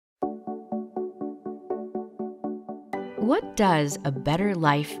What does a better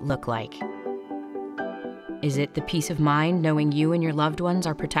life look like? Is it the peace of mind knowing you and your loved ones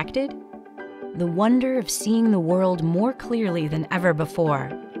are protected? The wonder of seeing the world more clearly than ever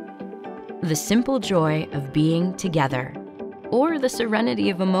before? The simple joy of being together? Or the serenity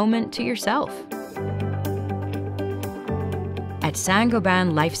of a moment to yourself? At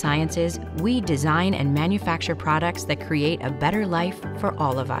Saint-Gobain Life Sciences, we design and manufacture products that create a better life for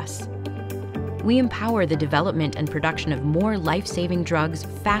all of us. We empower the development and production of more life-saving drugs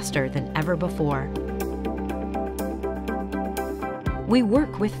faster than ever before. We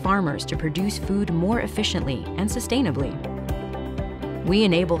work with farmers to produce food more efficiently and sustainably. We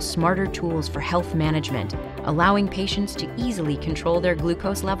enable smarter tools for health management, allowing patients to easily control their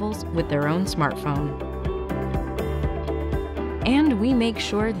glucose levels with their own smartphone. And we make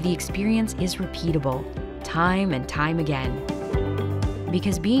sure the experience is repeatable, time and time again.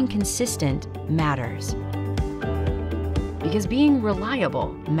 Because being consistent matters. Because being reliable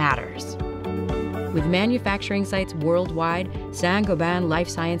matters. With manufacturing sites worldwide, Saint-Gobain Life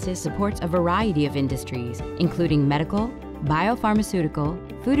Sciences supports a variety of industries, including medical, biopharmaceutical,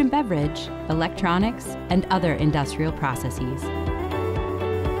 food and beverage, electronics, and other industrial processes.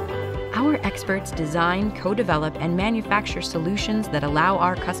 Our experts design, co-develop, and manufacture solutions that allow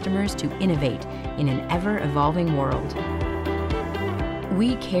our customers to innovate in an ever-evolving world.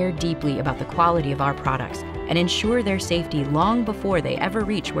 We care deeply about the quality of our products and ensure their safety long before they ever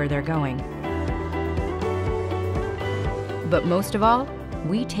reach where they're going. But most of all,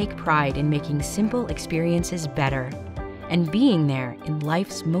 we take pride in making simple experiences better and being there in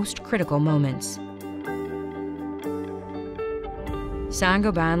life's most critical moments.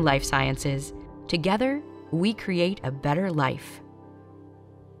 Saint-Gobain Life Sciences. Together, we create a better life.